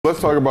Let's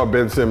talk about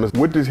Ben Simmons.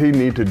 What does he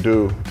need to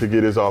do to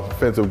get his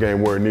offensive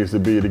game where it needs to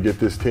be to get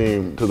this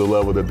team to the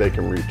level that they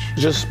can reach?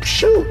 Just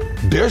shoot.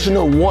 There's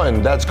no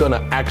one that's going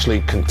to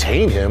actually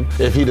contain him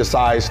if he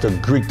decides to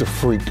Greek the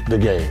freak the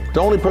game.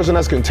 The only person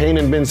that's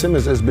containing Ben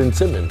Simmons is Ben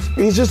Simmons.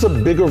 He's just a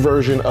bigger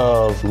version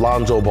of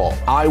Lonzo Ball.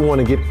 I want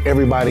to get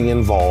everybody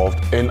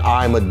involved, and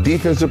I'm a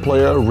defensive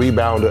player,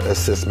 rebounder,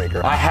 assist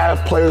maker. I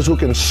have players who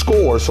can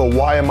score, so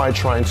why am I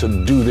trying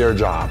to do their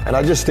job? And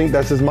I just think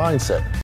that's his mindset.